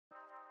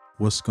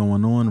What's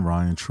going on?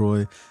 Ryan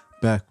Troy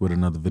back with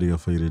another video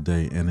for you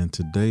today, and in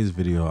today's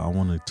video I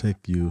want to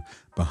take you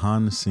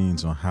behind the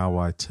scenes on how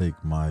I take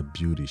my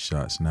beauty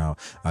shots. Now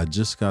I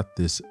just got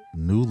this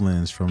new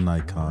lens from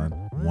Nikon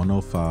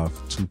 105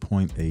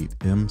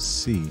 2.8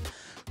 MC,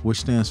 which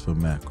stands for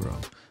macro.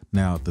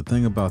 Now the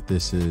thing about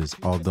this is,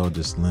 although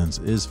this lens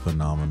is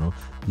phenomenal,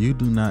 you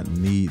do not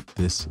need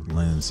this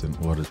lens in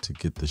order to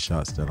get the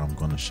shots that I'm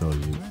going to show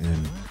you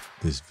in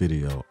this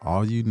video.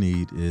 All you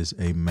need is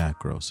a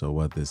macro. So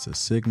whether it's a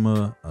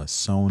Sigma, a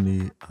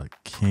Sony, a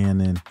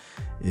Canon,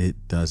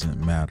 it doesn't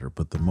matter.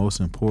 But the most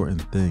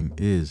important thing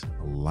is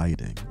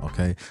lighting,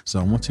 okay? So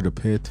I want you to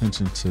pay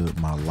attention to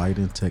my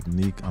lighting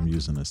technique. I'm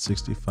using a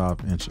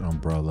 65-inch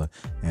umbrella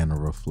and a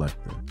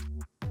reflector.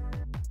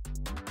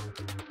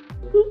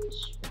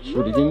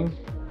 Shoot again.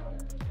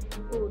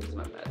 Ooh, this is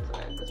my bad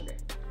side. That's okay.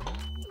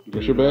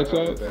 What's your bad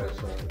side?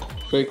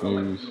 Fake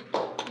news.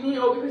 You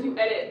know, because you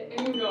edit,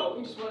 and you know,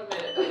 you just want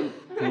to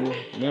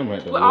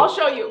admit it. Well, I'll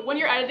show you. When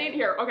you're editing,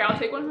 here, okay, I'll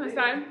take one from this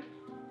side.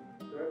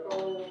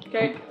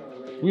 Okay?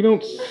 We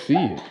don't see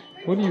it.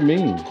 What do you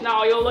mean?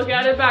 No, you'll look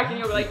at it back and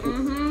you'll be like,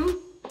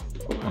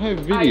 mm-hmm. I have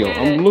video.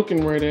 I'm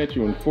looking right at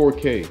you in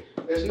 4K.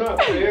 It's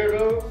not fair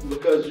though,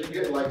 because you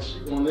get like,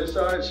 on this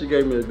side, she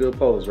gave me a good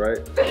pose, right?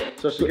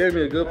 So she gave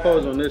me a good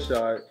pose on this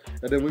side,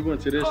 and then we went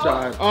to this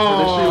side.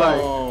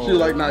 Oh. So then she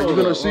like, nah, you're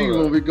gonna see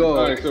when we go.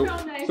 All right,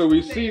 so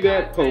we see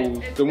that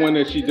pose, the one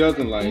that she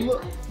doesn't like.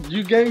 Look,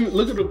 you gave me,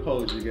 look at the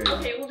pose you gave me.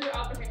 Okay, we'll do it.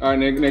 Okay. All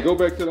right, now go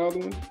back to the other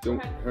one.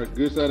 Her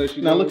good side that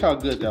she Now does. look how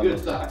good that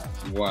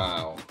looks.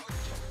 Wow.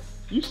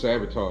 You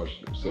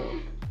sabotaged yourself.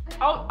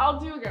 I'll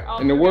do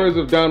it. In the words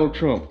of Donald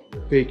Trump,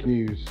 fake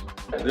news.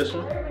 This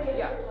one?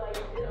 Yeah.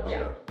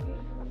 Yeah.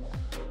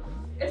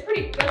 That's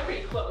pretty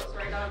close,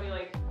 right? That'll be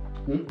like,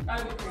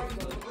 that'll be pretty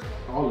close.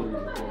 All of these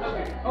are close.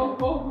 Okay. Oh,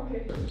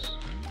 okay.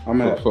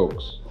 I'm at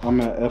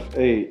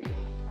F8.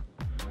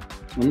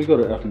 Let me go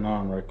to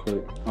F9 right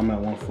quick. I'm at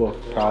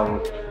 1/4 power,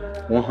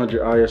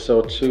 100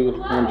 ISO,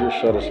 200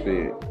 shutter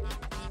speed.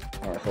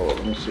 All right, hold on,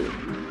 let me see.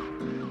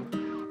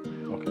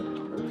 Okay,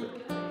 perfect.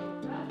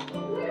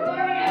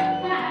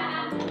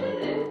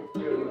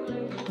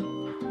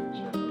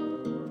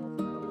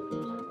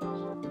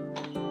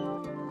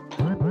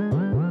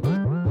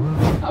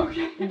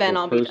 Then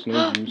I'll be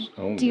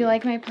done. Do you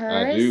like my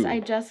purse? I do. I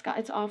just got,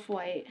 it's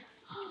off-white.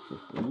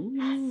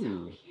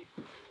 Ooh.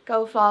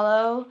 Go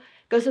follow,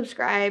 go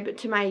subscribe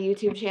to my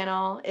YouTube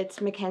channel. It's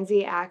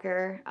Mackenzie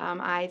Acker.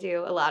 I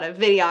do a lot of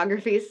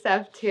videography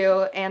stuff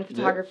too, and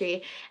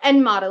photography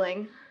and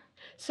modeling.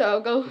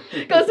 So go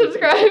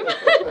subscribe.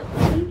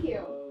 Thank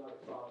you.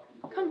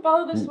 Come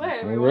follow this way,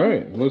 All everyone.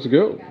 right, let's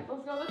go.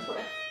 Let's go this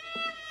way.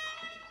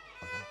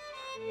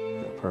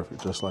 Yeah,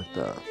 perfect, just like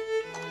that.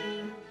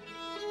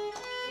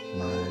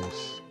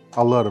 Nice.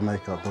 I love the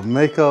makeup. The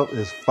makeup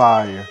is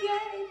fire.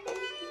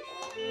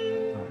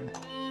 Yay, Right.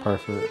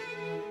 Perfect.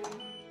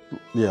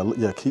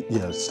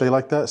 Yeah, stay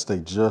like that. Stay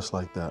just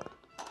like that.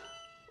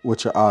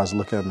 With your eyes,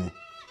 look at me.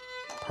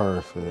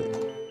 Perfect.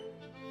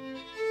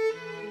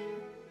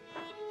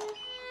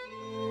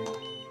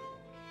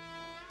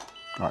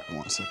 All right,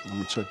 1 second. Let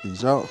me check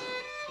these out.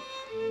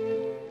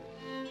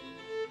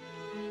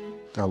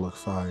 That look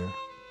fire.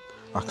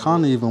 I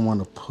kind of even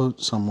want to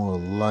put some more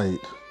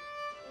light.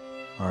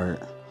 All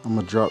right, I'm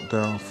gonna drop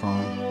down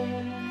from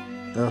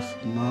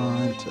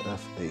F9 to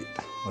F8.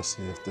 Let's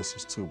see if this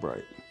is too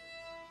bright.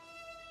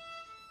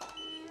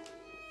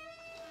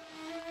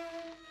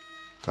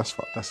 That's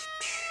fine. That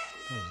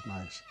was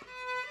nice.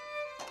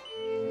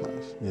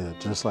 Nice. Yeah,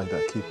 just like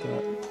that. Keep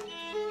that.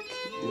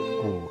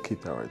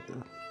 Keep that right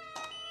there.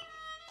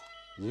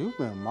 You've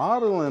been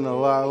modeling a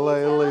lot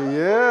lately.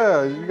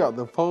 Yeah, you got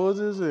the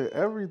poses and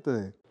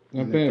everything.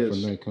 Not bad for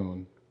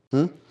Nikon.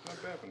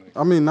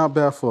 I mean, not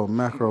bad for a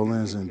macro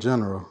lens in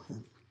general.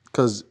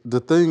 Because the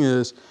thing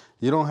is,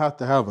 you don't have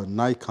to have a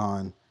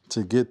Nikon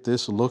to get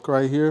this look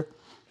right here.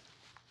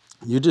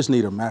 You just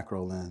need a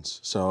macro lens.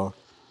 So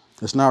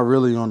it's not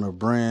really on the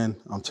brand.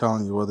 I'm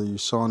telling you, whether you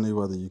Sony,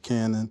 whether you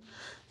Canon,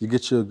 you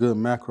get you a good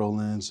macro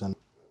lens. And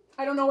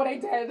I don't know what I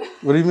did.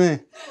 What do you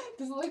mean?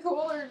 Does it look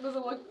cool or does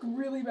it look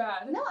really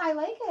bad? No, I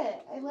like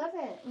it. I love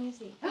it. Let me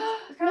see.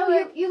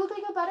 No, you look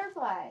like a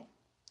butterfly.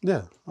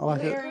 Yeah, I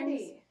like it.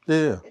 Pretty.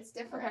 Yeah. It's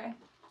different. Okay.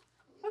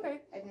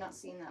 Okay. I've not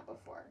seen that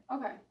before.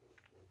 Okay.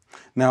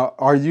 Now,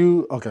 are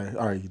you, okay,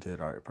 all right, you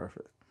did, all right,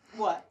 perfect.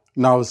 What?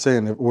 No, I was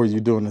saying, were you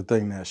doing the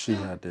thing that she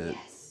had did?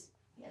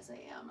 Yes, I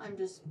am. I'm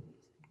just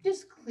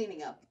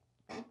cleaning up.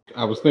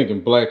 I was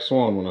thinking Black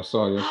Swan when I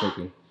saw you. I was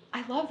thinking.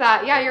 I love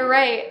that. Yeah, you're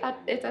right.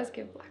 It does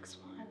give Black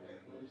Swan.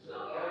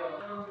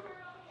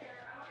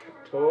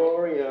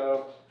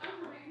 Victoria.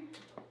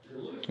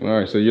 All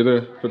right, so you're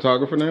the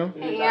photographer now?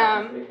 I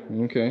am.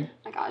 Okay.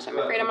 Oh my gosh, I'm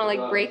afraid I'm gonna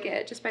like break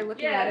it just by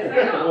looking at it.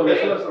 I love the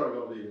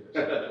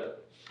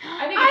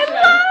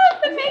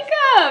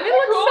makeup. It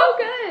looks so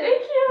good.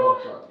 Thank you.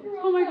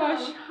 Oh my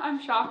gosh, I'm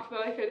shocked that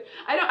I could.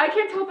 I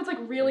can't tell if it's like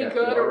really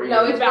good or really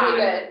bad. No, it's really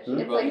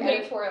good. It's like You think?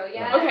 editorial,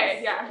 yeah.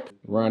 Okay, yeah.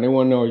 Ryan, they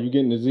want to know, are you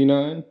getting the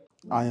Z9?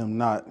 I am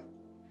not.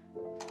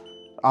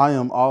 I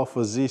am all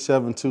for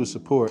Z72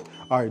 support.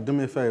 All right, do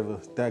me a favor.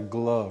 That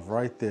glove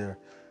right there.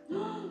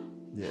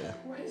 Yeah.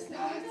 What is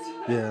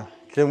that? Yeah.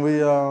 Can we,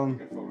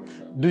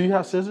 do you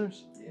have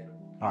scissors? Yeah.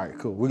 All right,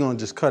 cool. We're gonna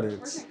just cut it.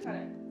 Cut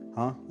it.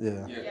 Huh?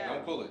 Yeah. Yeah,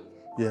 don't pull it.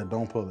 Yeah,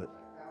 don't pull it.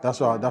 That's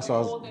why the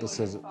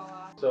scissors.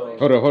 So,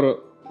 hold up.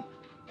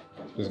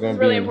 It's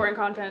really important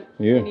content.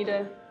 Yeah. We need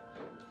to.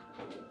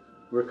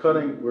 We're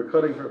cutting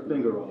her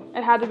finger off.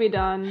 It had to be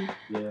done.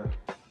 Yeah.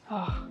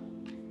 Oh.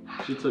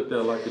 She took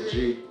that like a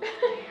G.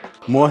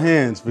 More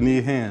hands. We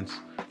need hands.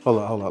 Hold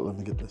on. Let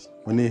me get this.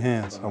 We need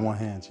hands. I want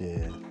hands.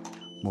 Yeah.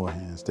 More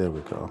hands. There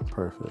we go.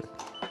 Perfect.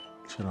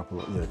 Chin up a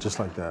little. Yeah, just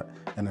like that.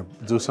 And then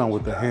do something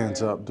with the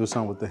hands up. Do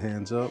something with the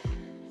hands up.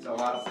 It's a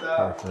lot of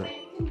stuff.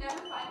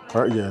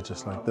 Perfect. Yeah,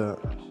 just like that.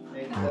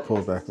 And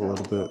pull back a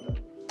little bit.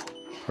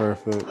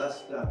 Perfect.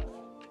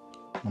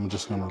 I'm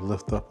just gonna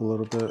lift up a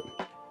little bit.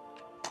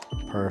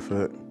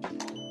 Perfect.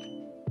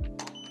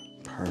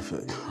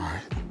 Perfect. All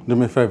right. Do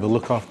me a favor.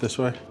 Look off this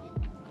way.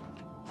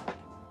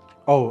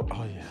 Oh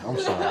yeah. I'm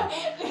sorry.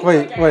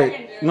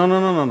 Wait. No.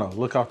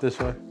 Look off this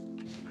way.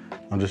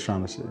 I'm just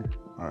trying to see.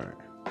 All right.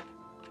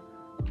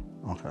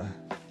 Okay.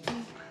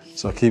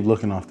 So keep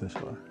looking off this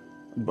way.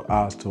 But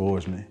eyes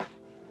towards me.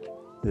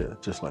 Yeah,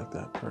 just like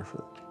that.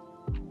 Perfect.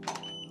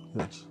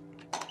 Yes.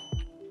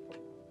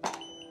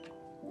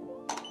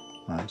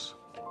 Nice.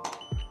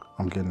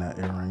 I'm getting that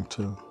earring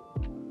too.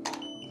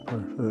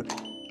 Perfect.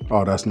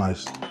 Oh, that's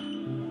nice.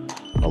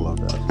 I love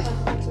that.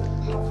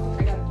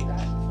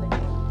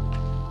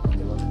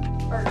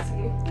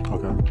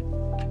 Okay.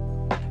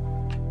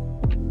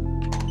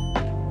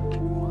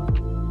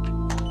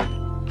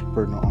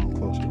 Bring the arm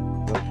closer.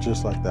 Yep,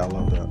 just like that. I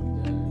love that.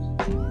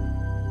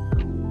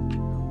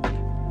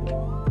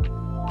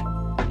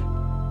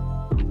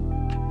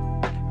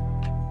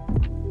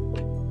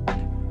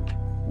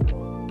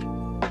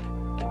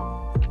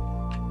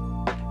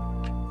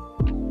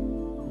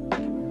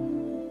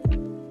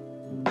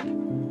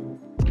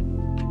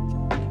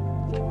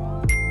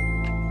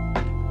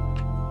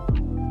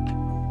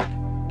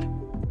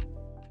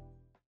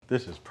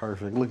 This is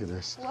perfect. Look at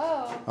this. Whoa.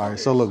 All right,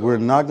 so look, we're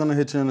not gonna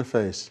hit you in the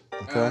face,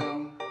 okay?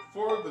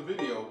 For the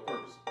video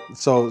purpose.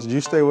 So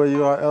you stay where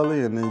you are,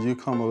 Ellie, and then you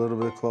come a little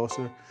bit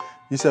closer.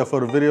 You said for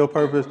the video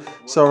purpose.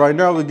 So right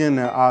now we're getting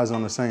their eyes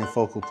on the same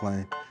focal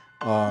plane.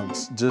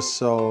 Just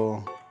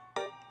so,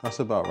 that's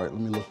about right.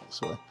 Let me look this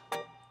way.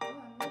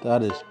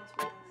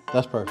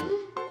 That's perfect.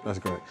 That's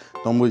great.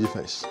 Don't move your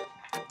face.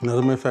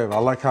 Now do me a favor. I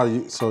like how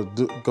you,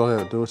 go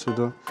ahead, do what you're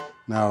doing.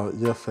 Now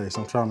your face,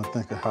 I'm trying to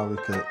think of how we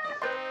could,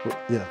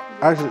 yeah.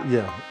 Actually,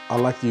 yeah. I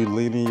like you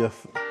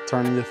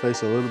turning your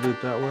face a little bit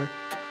that way.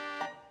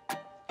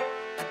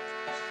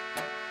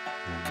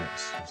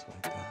 Yes, just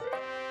like that.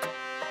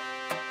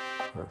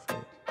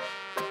 Perfect.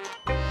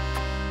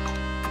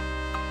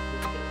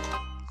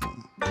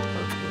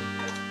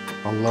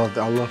 Perfect.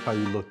 I love how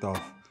you looked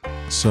off.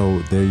 So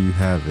there you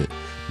have it.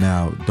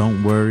 Now,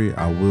 don't worry,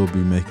 I will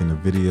be making a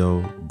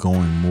video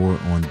going more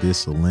on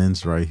this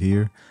lens right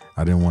here.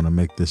 I didn't want to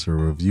make this a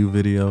review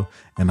video,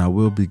 and I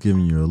will be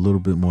giving you a little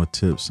bit more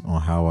tips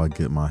on how I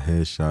get my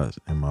headshots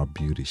and my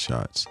beauty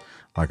shots.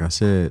 Like I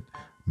said,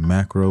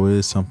 macro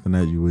is something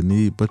that you would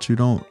need, but you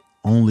don't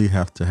only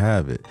have to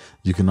have it.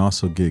 You can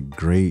also get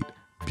great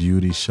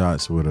beauty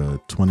shots with a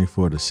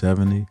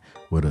 24-70,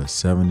 with a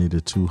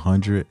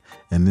 70-200.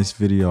 In this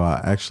video,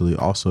 I actually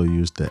also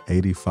used the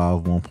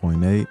 85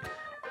 1.8,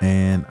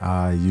 and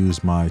I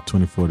used my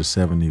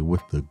 24-70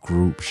 with the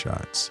group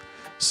shots.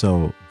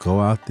 So go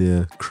out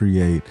there,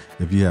 create.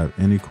 If you have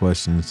any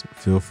questions,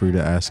 feel free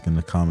to ask in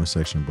the comment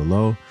section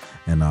below,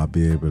 and I'll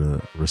be able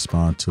to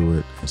respond to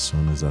it as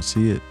soon as I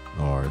see it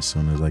or as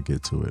soon as I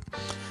get to it.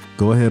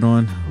 Go ahead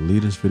on,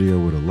 leave this video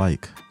with a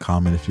like,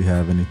 comment if you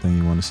have anything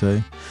you want to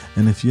say,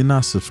 and if you're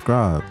not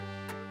subscribed,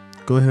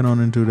 go ahead on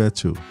and do that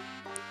too.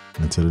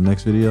 Until the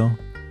next video,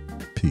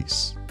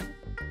 peace.